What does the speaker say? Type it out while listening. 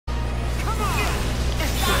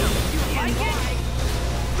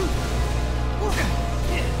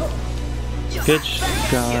Bitch,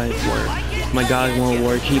 godlike warrior. My godlike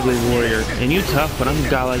warrior, Keyblade warrior. And you tough, but I'm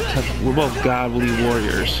godlike tough. We're both godly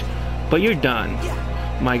warriors. But you're done.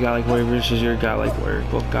 My godlike warrior versus your godlike warrior.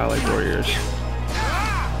 Both godlike warriors.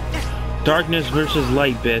 Darkness versus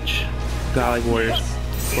light, bitch. Godlike warriors.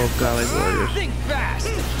 Both godlike warriors. Think fast.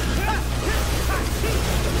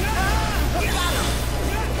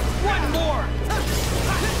 One more.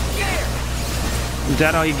 Is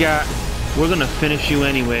that all you got? We're gonna finish you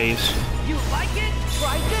anyways. You like it?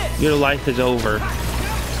 Try this. Your life is over.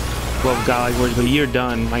 Both godlike warriors, but you're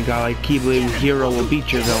done. My godlike Keyblade hero will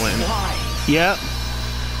beat your villain. Yep.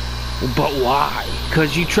 But why?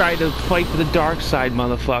 Because you tried to fight for the dark side,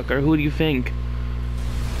 motherfucker. Who do you think?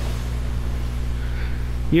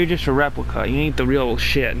 You're just a replica. You ain't the real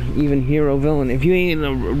shit. Even hero villain. If you ain't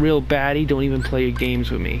a real baddie, don't even play your games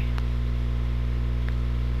with me.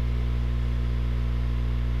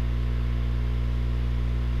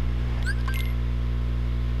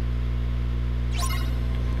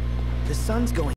 The sun's going.